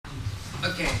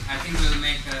Okay, I think we'll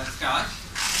make a start.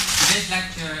 Today's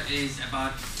lecture is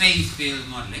about phase field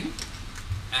modeling,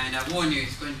 and I warn you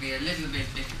it's going to be a little bit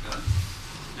difficult.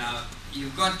 Now,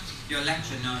 you've got your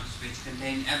lecture notes which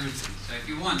contain everything, so if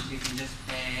you want, you can just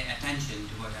pay attention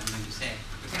to what I'm going to say.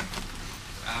 Okay?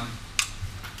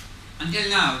 Until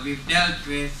now, we've dealt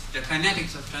with the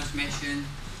kinetics of transmission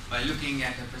by looking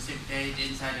at a precipitate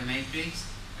inside a matrix,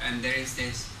 and there is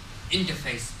this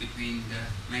interface between the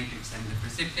matrix and the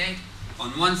precipitate. On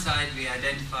one side we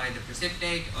identify the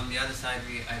precipitate, on the other side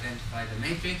we identify the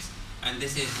matrix, and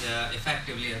this is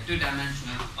effectively a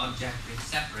two-dimensional object which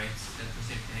separates the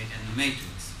precipitate and the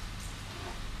matrix.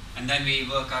 And then we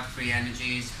work out free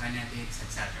energies, kinetics,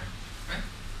 etc. Right?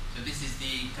 So this is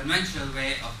the conventional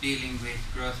way of dealing with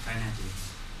growth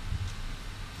kinetics.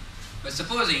 But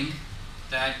supposing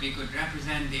that we could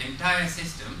represent the entire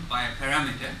system by a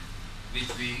parameter which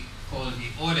we call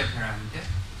the order parameter,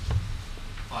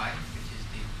 phi, which is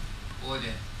the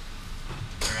order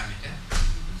parameter.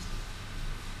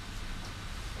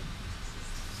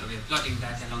 So we are plotting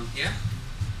that along here.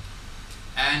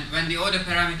 And when the order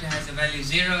parameter has a value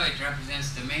 0, it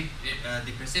represents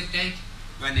the precipitate.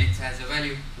 When it has a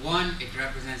value 1, it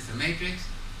represents the matrix.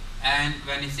 And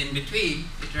when it's in between,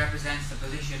 it represents the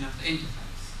position of the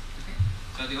interface. Okay?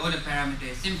 So the order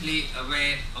parameter is simply a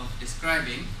way of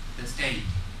describing the state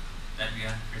that we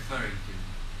are referring to.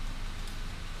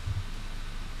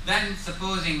 Then,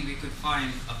 supposing we could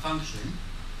find a function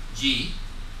g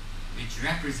which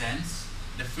represents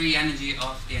the free energy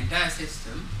of the entire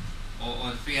system,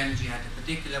 or the free energy at a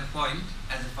particular point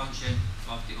as a function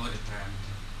of the order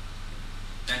parameter.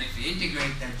 Then if we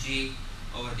integrate that g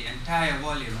over the entire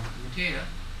volume of the material,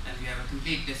 then we have a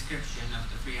complete description of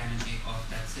the free energy of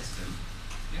that system.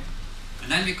 Yeah?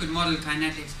 And then we could model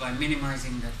kinetics by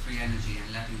minimizing that free energy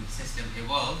and letting the system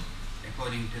evolve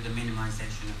according to the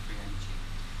minimization of free energy.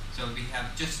 So we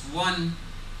have just one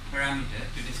parameter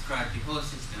to describe the whole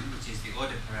system, which is the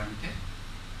order parameter.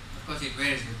 Of course, it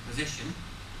varies with position.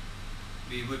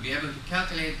 We would be able to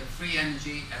calculate the free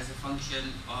energy as a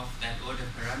function of that order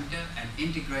parameter and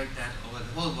integrate that over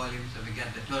the whole volume so we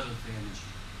get the total free energy.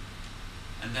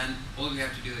 And then all we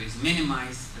have to do is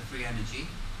minimize the free energy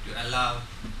to allow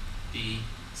the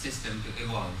system to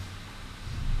evolve.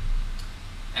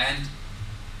 And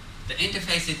the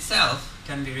interface itself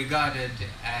can be regarded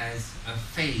as a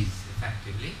phase,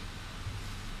 effectively.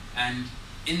 And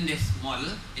in this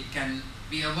model, it can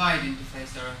be a wide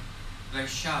interface or a very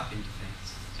sharp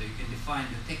interface. So you can define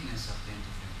the thickness of the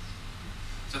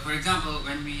interface. So for example,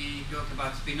 when we talk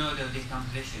about spinodal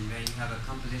decomposition, where you have a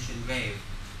composition wave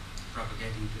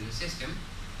propagating through the system,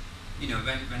 you know,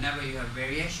 whenever you have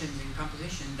variations in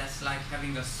composition, that's like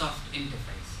having a soft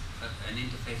interface, an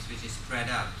interface which is spread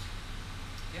out.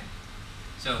 Yeah?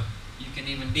 So you can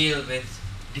even deal with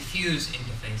diffuse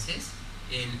interfaces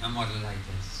in a model like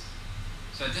this.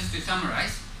 So just to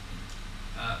summarize,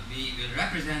 we will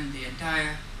represent the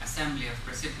entire assembly of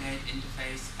precipitate,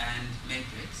 interface, and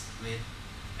matrix with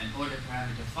an order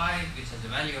parameter phi, which has a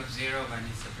value of 0 when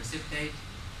it's the precipitate,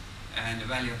 and a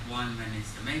value of 1 when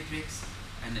it's the matrix,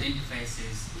 and the interface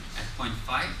is at 0.5,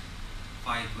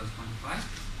 phi equals 0.5.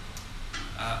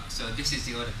 So this is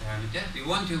the order parameter. We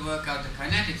want to work out the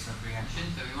kinetics of reaction,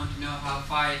 so we want to know how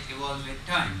phi evolves with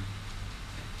time.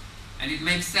 And it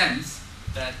makes sense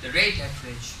that the rate at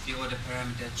which the order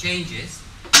parameter changes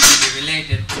will be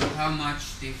related to how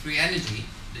much the free energy,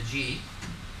 the g,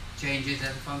 changes as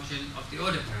a function of the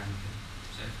order parameter.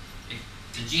 So if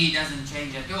the g doesn't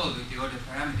change at all with the order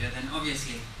parameter, then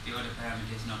obviously the order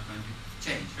parameter is not going to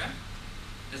change, right?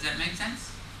 Does that make sense?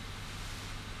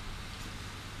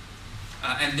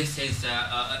 And this is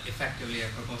effectively a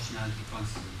proportionality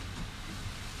constant.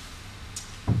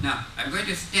 Now, I'm going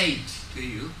to state to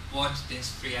you what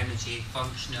this free energy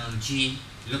functional g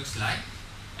looks like,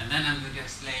 and then I'm going to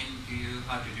explain to you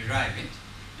how to derive it.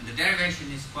 And the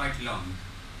derivation is quite long.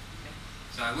 Okay?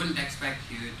 So I wouldn't expect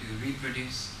you to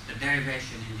reproduce the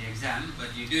derivation in the exam,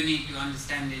 but you do need to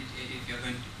understand it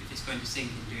if it's going to sink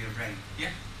into your brain.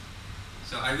 Yeah?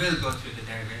 So I will go through the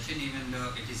derivation even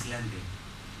though it is lengthy.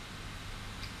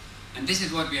 And this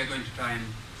is what we are going to try and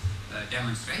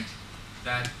demonstrate.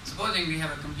 That supposing we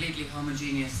have a completely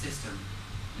homogeneous system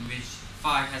in which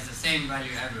phi has the same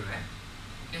value everywhere.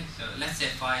 Okay, so let's say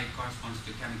phi corresponds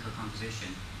to chemical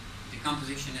composition. The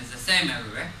composition is the same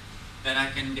everywhere. Then I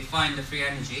can define the free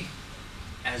energy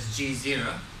as G0,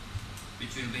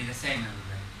 which will be the same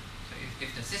everywhere. So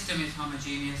if the system is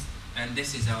homogeneous, then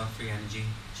this is our free energy,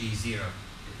 G0,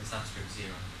 with the subscript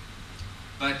 0.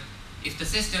 But if the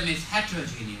system is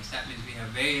heterogeneous, that means we have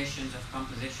variations of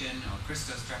composition or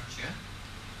crystal structure,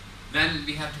 Then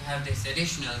we have to have this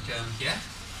additional term here,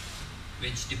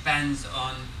 which depends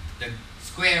on the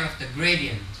square of the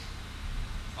gradient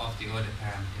of the order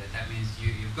parameter. That means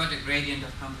you've got a gradient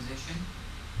of composition.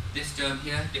 This term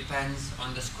here depends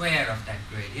on the square of that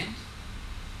gradient.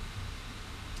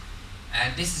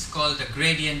 And this is called the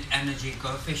gradient energy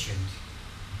coefficient.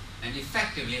 And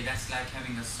effectively, that's like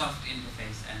having a soft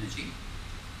interface energy.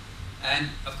 And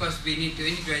of course, we need to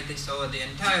integrate this over the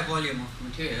entire volume of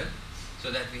material so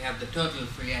that we have the total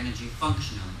free energy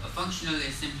functional. A functional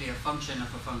is simply a function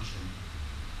of a function.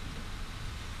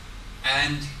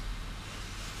 And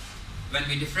when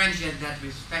we differentiate that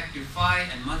with respect to phi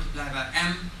and multiply by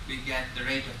m, we get the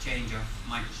rate of change of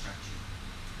microstructure.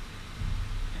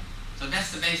 Okay. So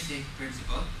that's the basic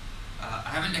principle.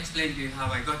 I haven't explained to you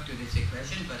how I got to this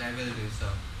equation, but I will do so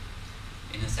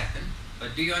in a second.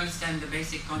 But do you understand the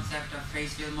basic concept of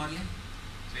phase field modeling?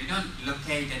 So you don't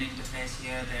locate an interface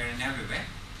here, there, and everywhere.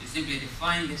 You simply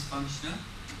define this functional,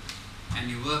 and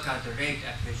you work out the rate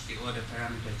at which the order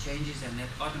parameter changes, and that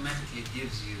automatically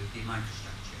gives you the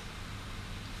microstructure,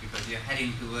 because you're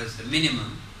heading towards the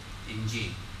minimum in G.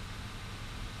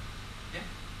 Yeah?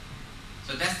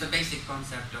 So that's the basic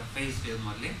concept of phase field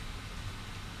modeling.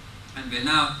 And we'll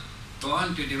now go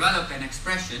on to develop an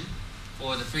expression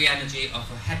for the free energy of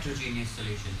a heterogeneous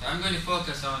solution. So I'm going to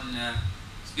focus on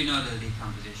spinodal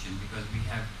decomposition, because we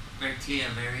have very clear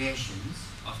variations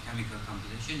of chemical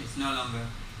composition. It's no longer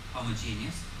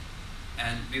homogeneous.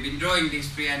 And we've been drawing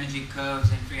these free energy curves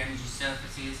and free energy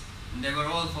surfaces, and they were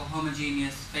all for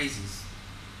homogeneous phases.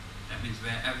 That means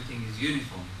where everything is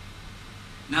uniform.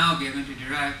 Now we are going to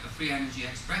derive a free energy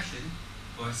expression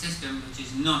for a system which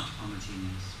is not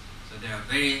homogeneous. So there are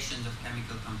variations of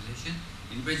chemical composition.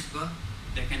 In principle,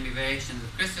 there can be variations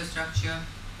of crystal structure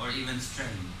or even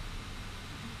strain.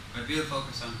 But we'll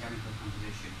focus on chemical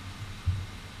composition.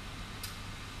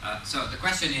 So the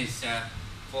question is,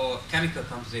 for chemical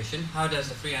composition, how does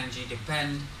the free energy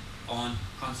depend on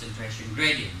concentration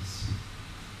gradients?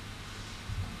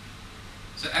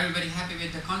 So everybody happy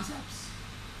with the concepts?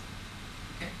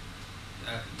 Okay.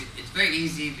 It's very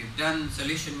easy. We've done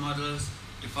solution models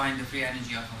to find the free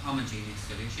energy of a homogeneous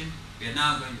solution. We are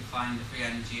now going to find the free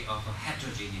energy of a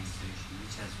heterogeneous solution,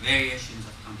 which has variations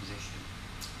of composition.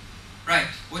 Right,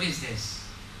 what is this?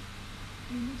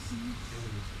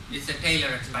 It's a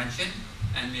Taylor expansion,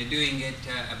 and we're doing it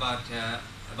about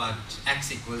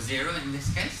x equals 0 in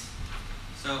this case.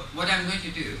 So what I'm going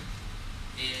to do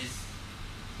is,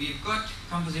 we've got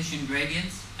composition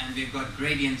gradients, and we've got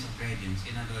gradients of gradients.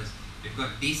 In other words, we've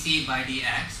got dc by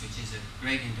dx, which is a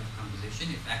gradient of composition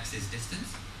if x is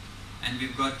distance, and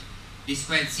we've got d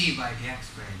squared c by dx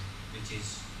squared, which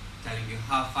is telling you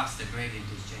how fast the gradient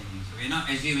is changing. So we're not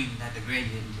assuming that the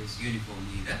gradient is uniform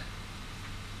either.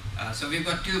 So we've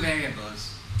got two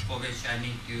variables for which I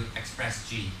need to express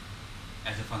g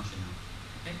as a function of.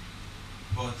 Okay?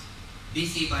 Both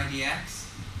dc by dx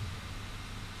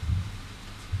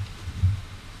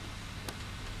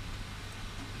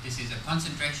this is a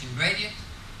concentration gradient,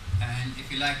 and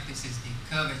if you like, this is the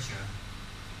curvature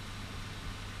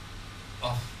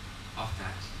of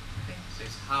that. Okay? So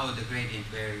it's how the gradient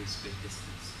varies with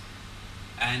distance.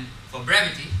 And for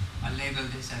brevity, I'll label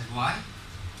this as y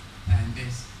and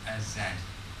this as z.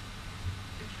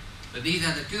 Okay? So these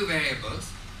are the two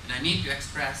variables, and I need to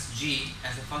express g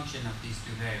as a function of these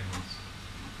two variables.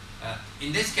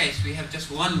 In this case, we have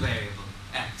just one variable,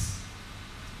 x.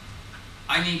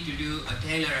 I need to do a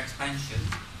Taylor expansion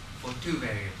for two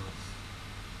variables.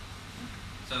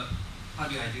 So how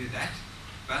do I do that?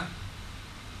 Well,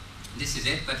 this is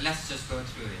it, but let's just go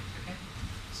through it. Okay?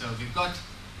 So we've got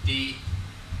the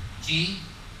g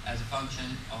as a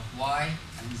function of y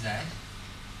and z,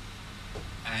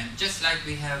 and just like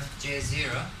we have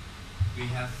j0, we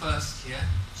have first here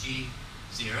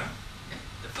g0, okay?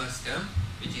 The first term,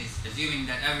 which is assuming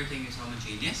that everything is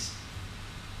homogeneous.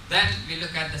 Then we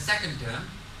look at the second term,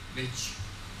 which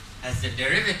has the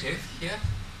derivative here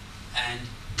and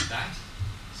that.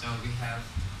 So we have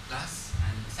plus,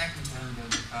 and the second term will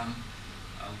become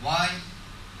y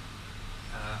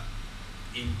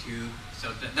into,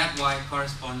 so that y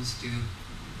corresponds to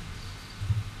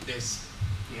this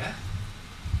here,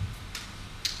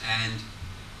 and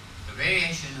the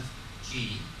variation of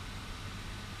g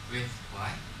with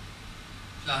y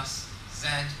plus z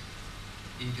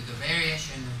into the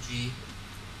variation of g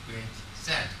with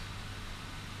z.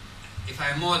 If I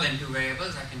have more than two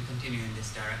variables, I can continue in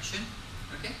this direction.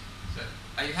 Okay? So,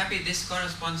 are you happy? This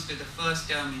corresponds to the first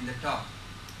term in the top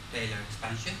Taylor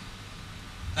expansion.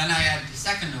 Then I add the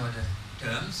second order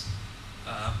terms.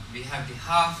 We have the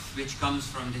half, which comes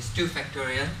from this 2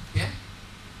 factorial here.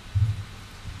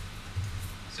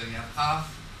 So you have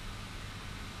half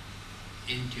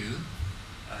into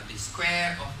the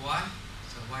square of y,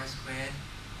 so y squared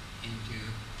into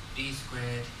d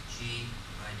squared g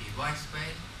by dy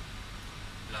squared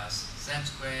plus z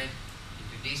squared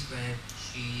into d squared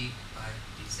g by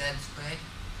dz squared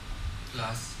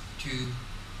plus 2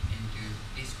 into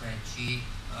d squared g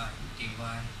by dy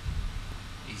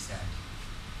dz.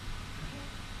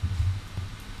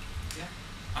 Yeah?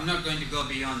 I'm not going to go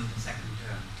beyond the second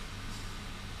term.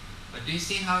 But do you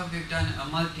see how we've done a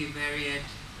multivariate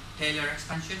Taylor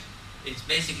expansion? It's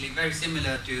basically very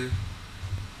similar to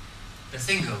the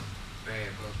single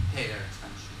variable Taylor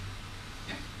expansion.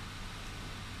 Yeah?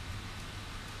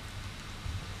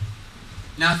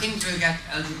 Now things will get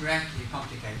algebraically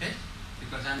complicated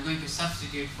because I'm going to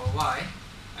substitute for y,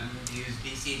 I'm going to use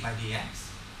dc by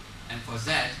dx, and for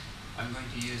z, I'm going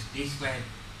to use d squared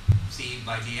c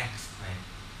by dx squared.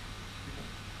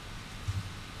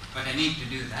 But I need to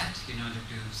do that in order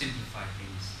to simplify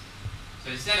things.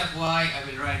 So instead of y, I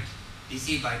will write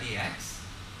dc by dx.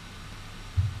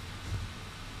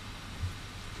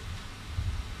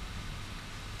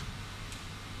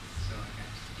 So I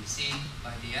get dc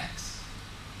by dx,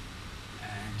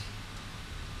 and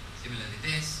similarly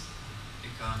this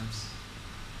becomes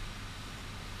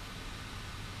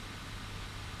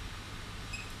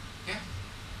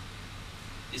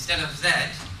instead of z,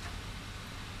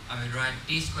 I will write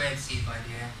d squared c by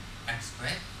dx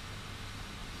squared.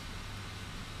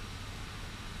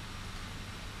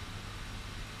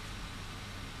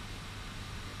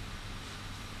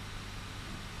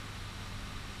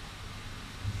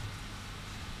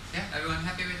 Yeah, everyone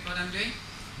happy with what I'm doing?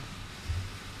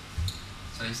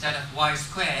 So instead of y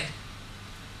squared,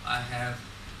 I have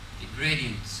the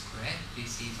gradient squared,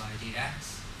 dc by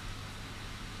dx,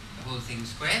 the whole thing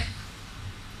squared.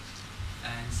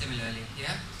 And similarly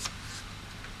here,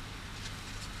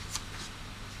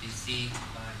 dc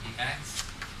by dx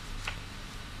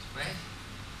squared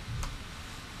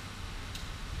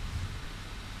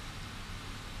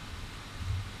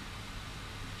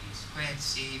d squared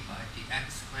c by dx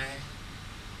squared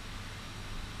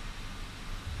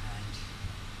and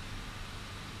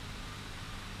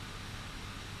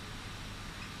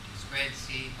d squared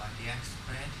c by dx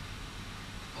squared,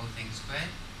 whole thing squared.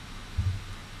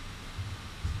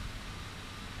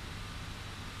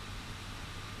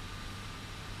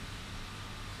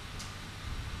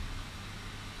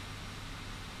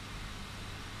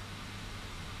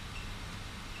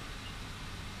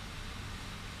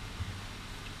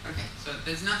 Okay, so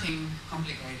there's nothing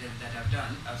complicated that I've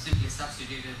done. I've simply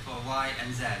substituted for y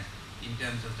and z in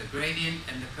terms of the gradient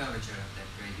and the curvature of that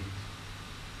gradient.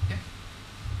 Okay?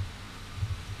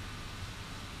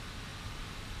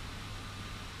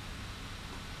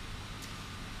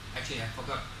 Actually, I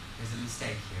forgot. There's a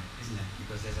mistake here, isn't it?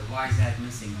 Because there's a yz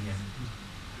missing here.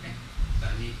 Okay, so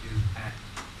I need to add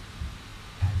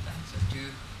that. So 2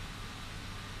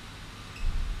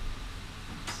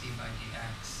 c by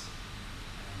dx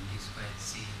d squared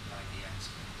c by dx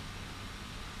squared.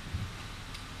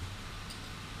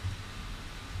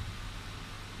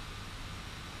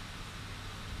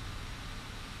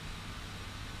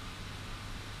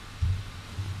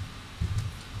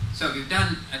 So we've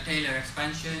done a Taylor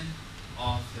expansion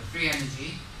of the free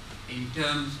energy in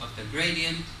terms of the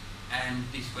gradient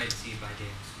and d squared c by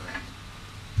dx squared.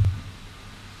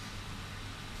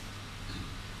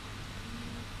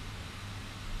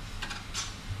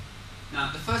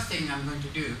 Now the first thing I'm going to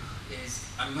do is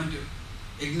I'm going to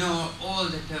ignore all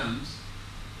the terms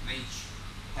which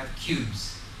have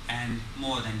cubes and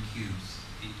more than cubes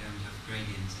in terms of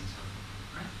gradients and so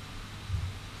forth, right?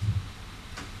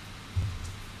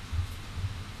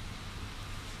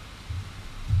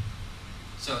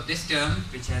 So this term,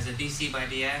 which has a dc by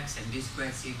dx and d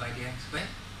squared c by dx squared,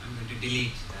 I'm going to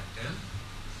delete that term.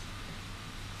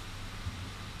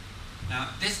 Now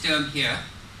this term here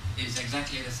is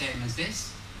exactly the same as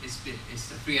this. It's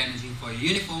the free energy for a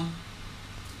uniform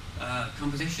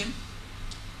composition.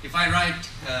 If I write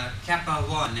kappa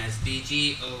 1 as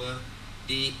dg over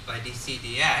d by dc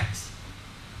dx,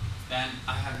 then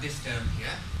I have this term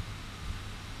here.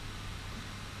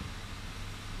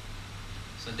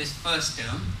 So this first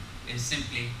term is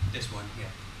simply this one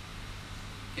here.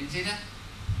 Can you see that?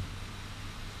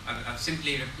 I've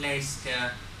simply replaced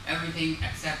everything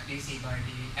except dc by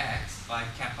dx by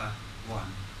kappa 1.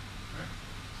 Right?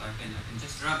 So I can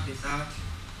just rub this out.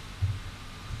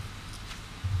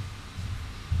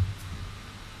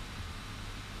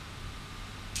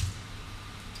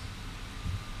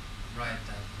 Write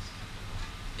that as kappa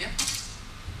 1. Yeah?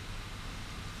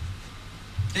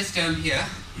 This term here,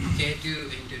 k2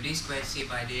 into d squared c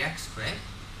by dx squared,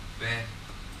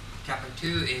 kappa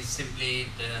 2 is simply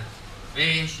the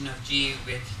variation of G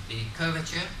with the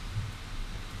curvature.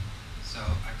 So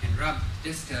I can rub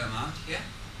this term out here.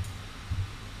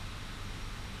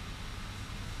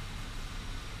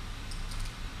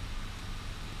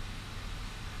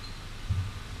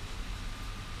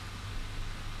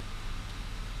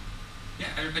 Yeah,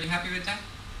 everybody happy with that?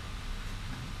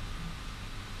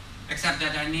 Except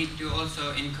that I need to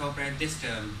also incorporate this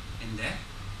term in there.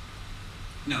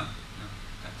 No,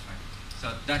 that's right.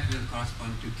 So that will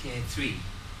correspond to K3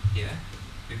 here.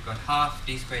 We've got half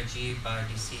d squared G by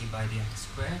dc by dx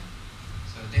squared.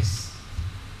 So this,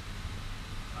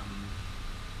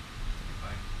 if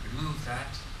I remove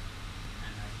that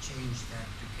and I change that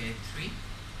to K3,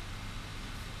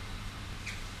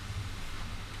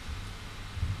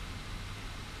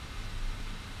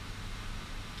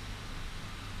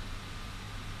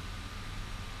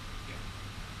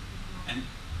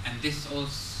 and this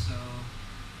also,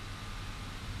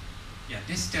 yeah,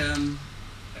 this term,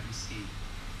 let me see,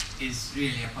 is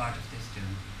really a part of this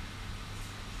term.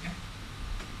 Yeah,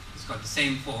 it's got the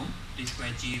same form, d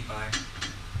squared G by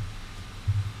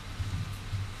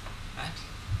that.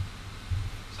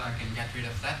 So I can get rid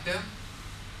of that term.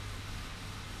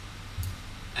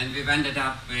 And we've ended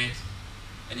up with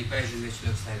an equation which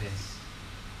looks like this.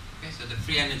 Okay, so the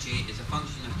free energy is a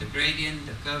function of the gradient,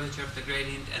 the curvature of the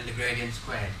gradient, and the gradient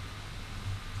squared.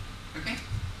 Okay?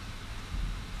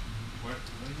 Why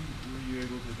were you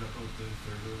able to drop out the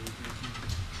third order equation?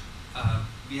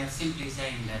 We are simply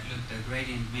saying that, look, the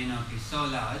gradient may not be so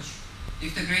large.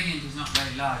 If the gradient is not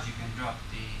very large, you can drop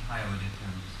the high order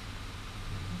terms.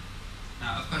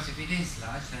 Now, of course, if it is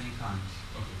large, then you can't.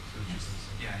 Okay, so it's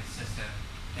just Yeah, it's just a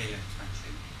Taylor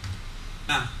function.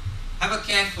 Now, have a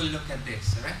careful look at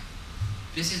this, alright?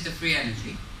 This is the free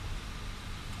energy,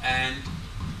 and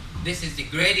this is the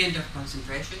gradient of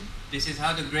concentration. This is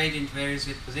how the gradient varies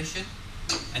with position,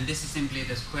 and this is simply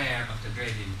the square of the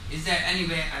gradient. Is there any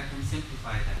way I can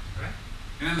simplify that, alright?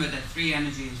 Remember that free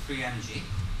energy is free energy.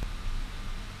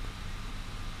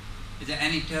 Is there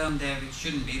any term there which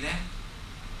shouldn't be there?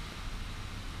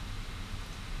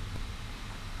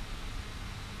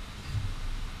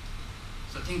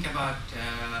 So think about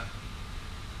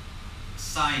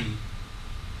sign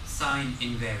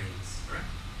invariance, right?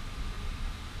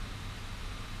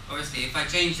 Obviously, if I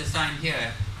change the sign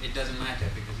here, it doesn't matter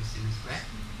because it's in a square.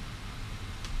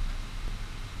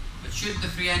 But should the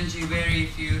free energy vary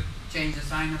if you change the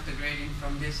sign of the gradient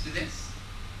from this to this?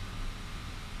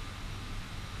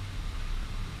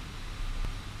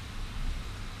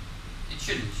 It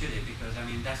shouldn't, should it? Because, I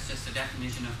mean, that's just a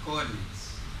definition of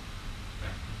coordinates.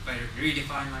 Right? If I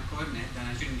redefine my coordinate, then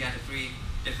I shouldn't get a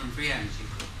different free energy.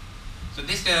 So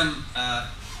this term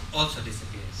also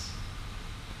disappears.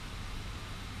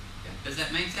 Yeah. Does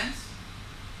that make sense?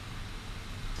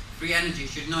 Free energy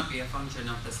should not be a function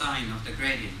of the sign of the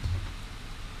gradient.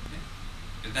 Okay?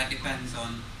 Because that depends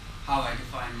on how I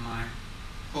define my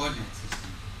coordinate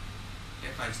system.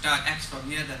 If I start x from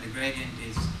here, then the gradient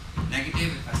is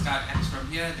negative. If I start x from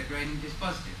here, the gradient is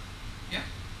positive. Yeah?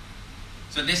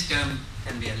 So this term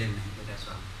can be eliminated as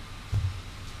well.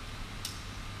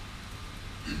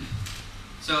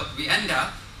 So we end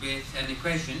up with an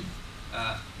equation.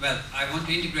 Well, I want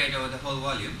to integrate over the whole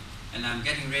volume, and I'm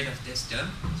getting rid of this term.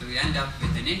 So we end up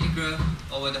with an integral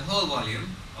over the whole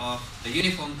volume of the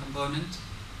uniform component,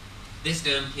 this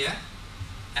term here,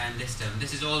 and this term.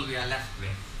 This is all we are left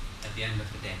with at the end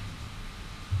of the day.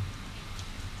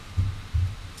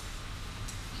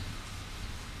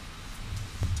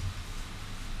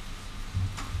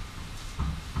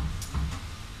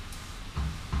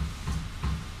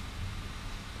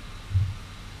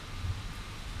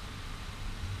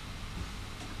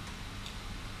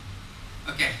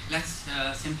 Okay, let's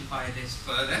simplify this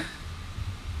further,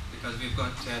 because we've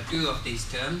got two of these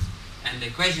terms, and the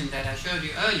equation that I showed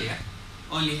you earlier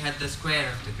only had the square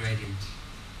of the gradient.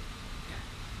 Yeah.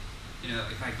 You know,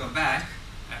 if I go back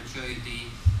and show you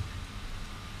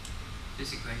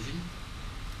this equation,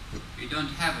 we don't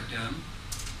have a term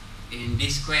in d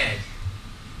squared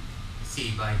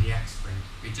c by dx squared.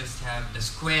 We just have the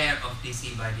square of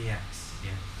dc by dx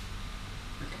here.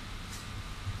 Okay.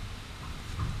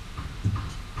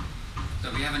 So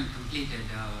we haven't completed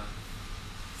our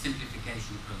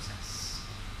simplification process.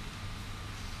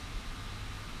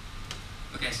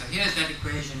 Okay, so here's that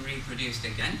equation reproduced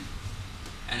again,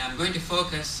 and I'm going to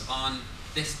focus on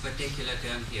this particular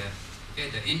term here, okay,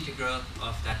 the integral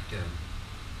of that term.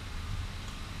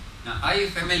 Now, are you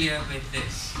familiar with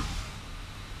this?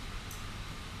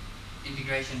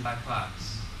 Integration by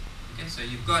parts. Okay, so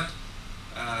you've got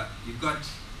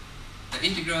the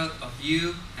integral of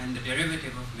u and the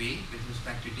derivative of v with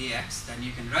respect to dx, then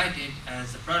you can write it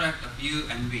as the product of u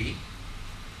and v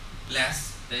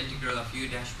less the integral of u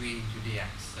dash v into dx.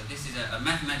 So this is a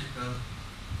mathematical,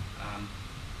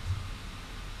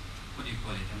 what do you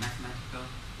call it, a mathematical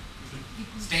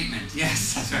statement,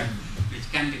 yes, that's right,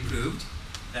 which can be proved,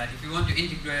 that if you want to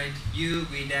integrate u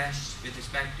v dash with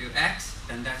respect to x,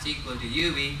 then that's equal to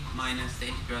uv minus the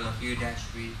integral of u dash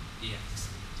v dx.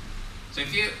 So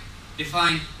if you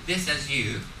define this as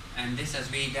u and this as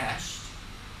v dashed,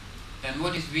 then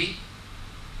what is v?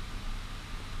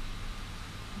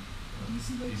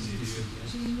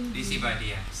 dc by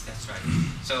dx, that's right.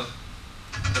 So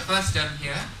the first term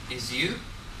here is u,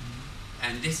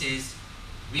 and this is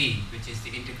v, which is the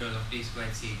integral of d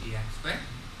squared c dx squared,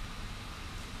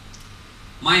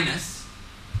 minus,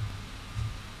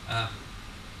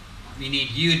 we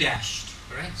need u dashed,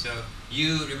 right? So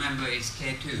u, remember, is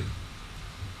k2.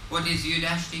 What is u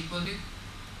dashed equal to?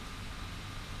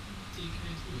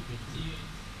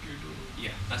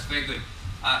 Yeah, that's very good.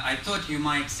 I thought you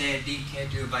might say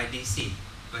dk2 by dc,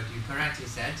 but you correctly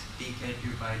said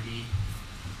dk2 by dx.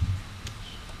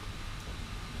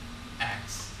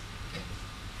 Okay.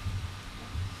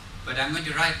 But I'm going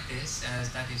to write this as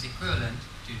that is equivalent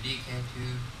to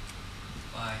dk2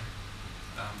 by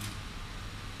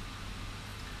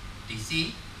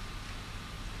dc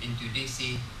into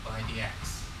dc by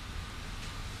dx.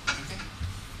 Okay.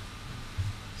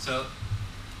 So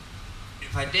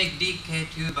if I take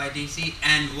dk2 by dc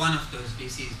and one of those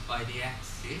dc's by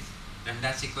dx's, then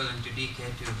that's equivalent to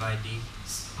dk2 by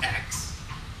dx.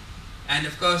 And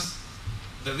of course,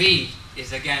 the v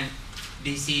is again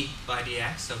dc by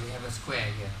dx, so we have a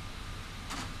square here.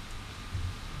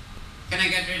 Can I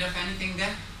get rid of anything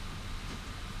there?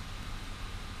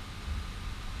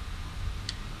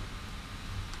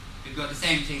 We've got the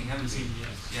same thing, haven't we?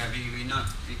 Yes. Yeah,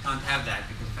 we can't have that,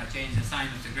 because if I change the sign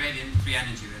of the gradient, free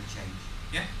energy will change.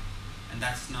 Yeah? And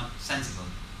that's not sensible.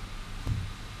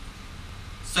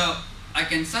 So I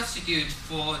can substitute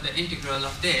for the integral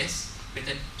of this with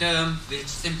a term which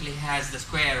simply has the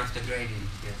square of the gradient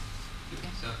here. Okay?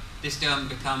 So this term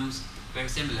becomes very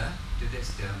similar to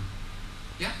this term.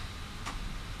 Yeah?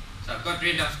 So I've got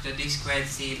rid of the d squared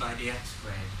c by dx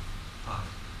squared part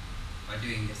by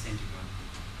doing this integral.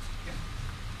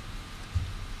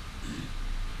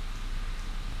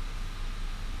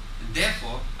 And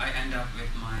therefore, I end up with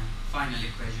my final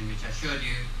equation, which I showed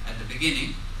you at the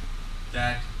beginning,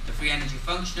 that the free energy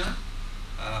functional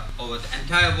over the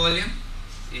entire volume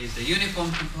is the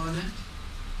uniform component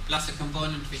plus a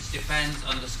component which depends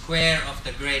on the square of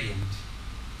the gradient.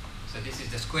 So this is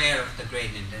the square of the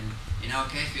gradient, and in our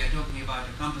case we are talking about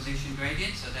a composition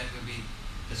gradient, so that will be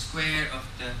the square of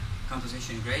the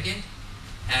composition gradient,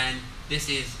 and this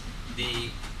is the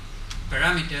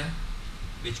parameter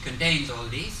which contains all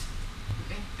these,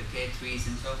 okay, the K3s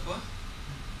and so forth,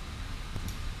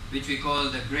 which we call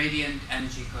the gradient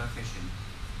energy coefficient.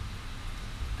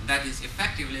 And that is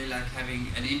effectively like having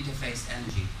an interface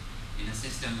energy in a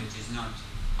system which is not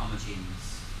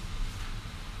homogeneous.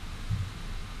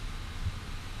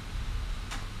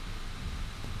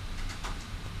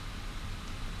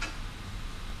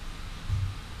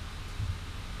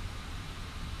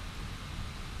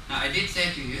 Now, I did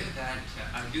say to you that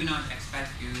I do not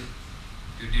expect you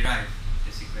to derive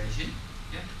this equation.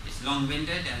 Yeah? It's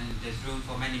long-winded and there's room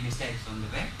for many mistakes on the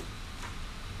way.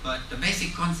 But the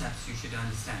basic concepts you should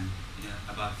understand,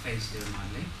 about phase field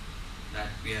modeling, that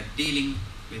we are dealing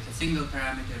with a single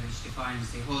parameter which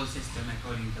defines the whole system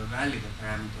according to the value the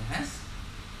parameter has,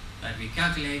 that we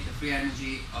calculate the free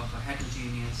energy of a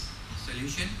heterogeneous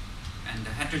solution, and the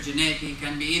heterogeneity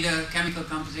can be either chemical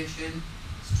composition,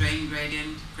 strain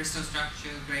gradient, crystal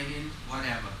structure gradient,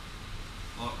 whatever,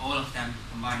 or all of them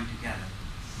combined together.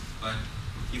 But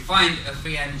you find a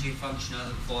free energy functional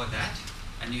for that,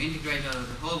 and you integrate over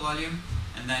the whole volume,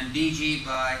 and then dg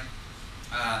by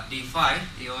d phi,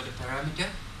 the order parameter,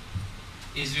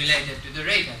 is related to the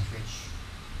rate at which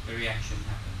the reaction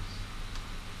happens.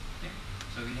 Okay?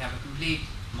 So we have a complete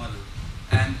model.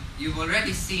 And you've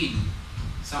already seen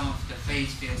some of the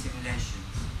phase field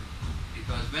simulations,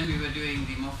 because when we were doing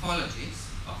the morphologies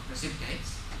of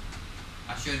precipitates,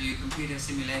 I showed you computer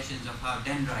simulations of how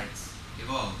dendrites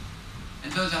evolve.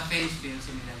 And those are phase field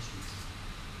simulations.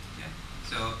 Yeah?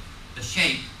 So the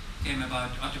shape came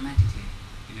about automatically.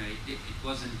 It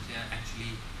wasn't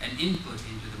actually an input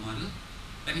into the model.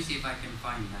 Let me see if I can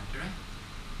find that, right?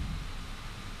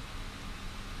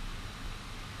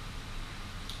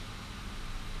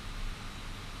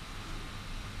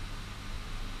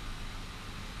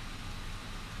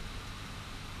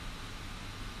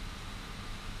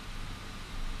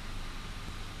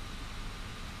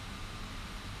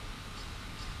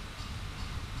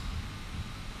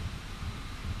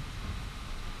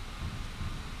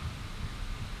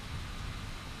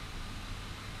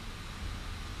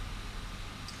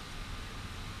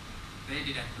 Where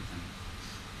did I put them?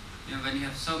 You know, when you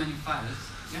have so many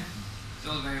files, yeah, it's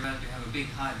all very well to have a big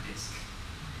hard disk,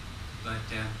 but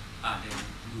they're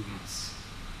movies.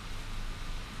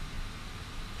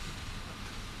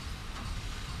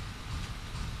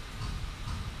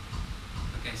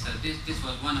 Okay, so this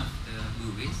was one of the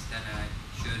movies that I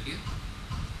showed you.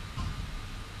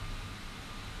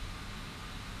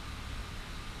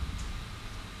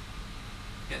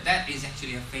 Yeah, that is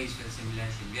actually a phase field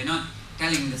simulation. We are not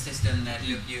telling the system that,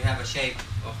 look, you have a shape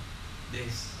of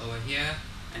this over here,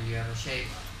 and you have a shape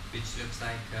which looks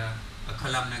like a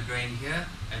columnar grain here,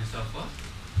 and so forth.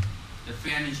 The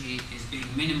free energy is being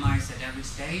minimized at every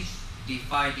stage. d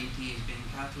phi dt is being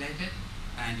calculated,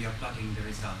 and you're plotting the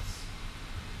results.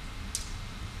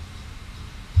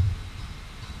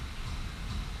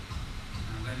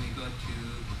 When we go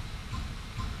to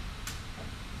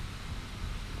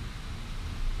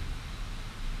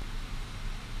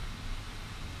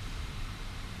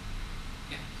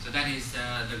so that is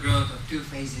the growth of two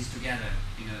phases together.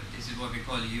 You know, this is what we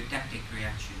call a eutectic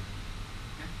reaction,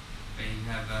 where you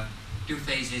have two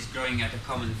phases growing at a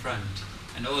common front,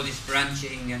 and all this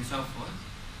branching and so forth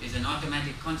is an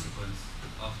automatic consequence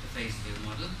of the phase field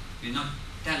model. We're not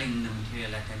telling the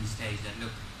material at any stage that,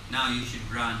 look, now you should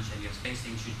branch and your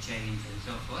spacing should change and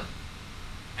so forth.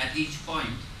 At each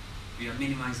point, we are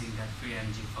minimizing that free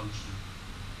energy function.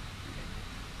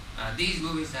 Okay. These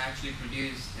movies are actually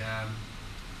produced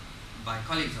by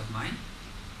colleagues of mine,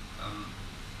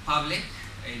 Pavlik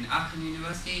in Aachen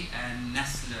University and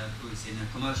Nestler, who is in a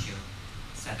commercial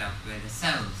setup where the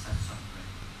cells have software.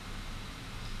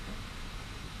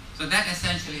 So that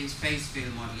essentially is phase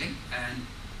field modeling, and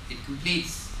it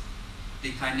completes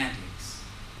the kinetics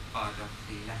part of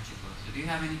the lecture course. So do you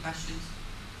have any questions?